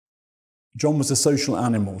John was a social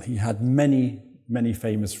animal. He had many, many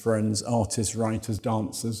famous friends, artists, writers,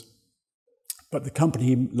 dancers. But the company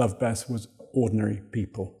he loved best was ordinary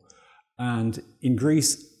people. And in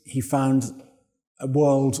Greece, he found a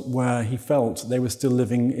world where he felt they were still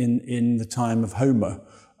living in the time of Homer,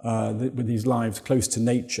 with these lives close to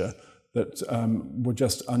nature that were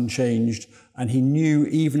just unchanged. And he knew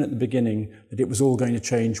even at the beginning that it was all going to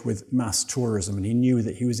change with mass tourism, and he knew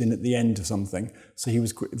that he was in at the end of something, so he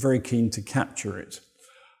was very keen to capture it.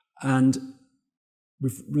 And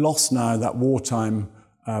we've lost now that wartime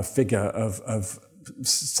figure of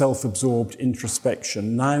self-absorbed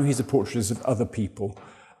introspection. Now he's a portraitist of other people,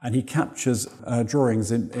 and he captures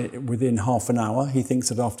drawings within half an hour. He thinks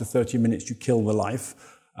that after 30 minutes you kill the life.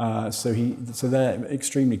 So they're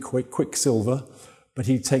extremely quick silver, but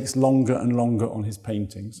he takes longer and longer on his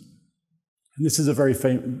paintings. And this is a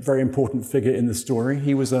very important figure in the story.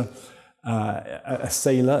 He was a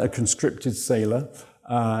sailor, a conscripted sailor.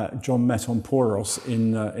 John met on Poros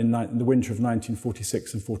in the winter of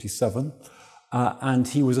 1946 and 47. And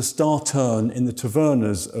he was a star turn in the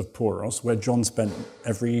tavernas of Poros, where John spent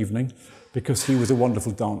every evening, because he was a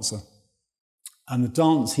wonderful dancer. And the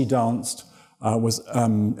dance he danced was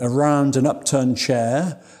around an upturned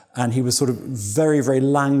chair, and he was sort of very, very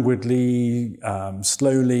languidly,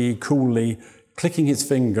 slowly, coolly, clicking his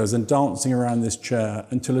fingers and dancing around this chair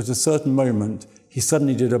until at a certain moment he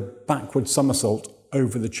suddenly did a backward somersault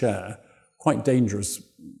over the chair. Quite dangerous,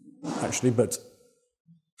 actually, but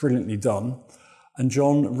brilliantly done. And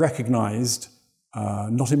John recognised,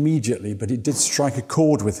 not immediately, but it did strike a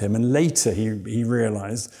chord with him, and later he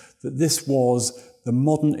realised that this was the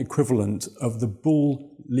modern equivalent of the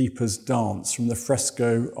bull leaper's dance from the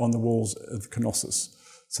fresco on the walls of Knossos.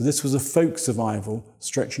 So this was a folk survival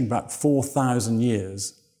stretching back 4,000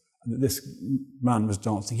 years that this man was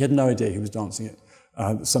dancing. He had no idea he was dancing it,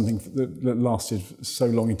 something that lasted so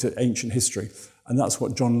long into ancient history. And that's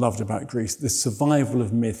what John loved about Greece, this survival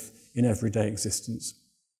of myth in everyday existence.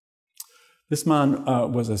 This man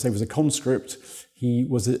was a conscript.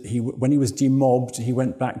 When he was demobbed, he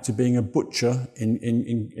went back to being a butcher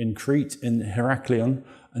in Crete, in Heraklion,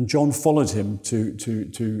 and John followed him to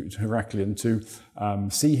Heraklion to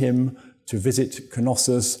see him, to visit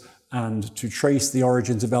Knossos, and to trace the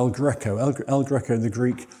origins of El Greco. El Greco, the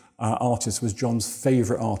Greek artist, was John's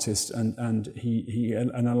favourite artist, and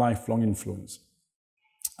a lifelong influence.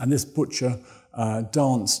 And this butcher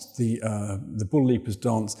danced the bull leaper's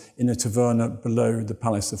dance in a taverna below the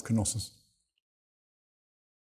palace of Knossos.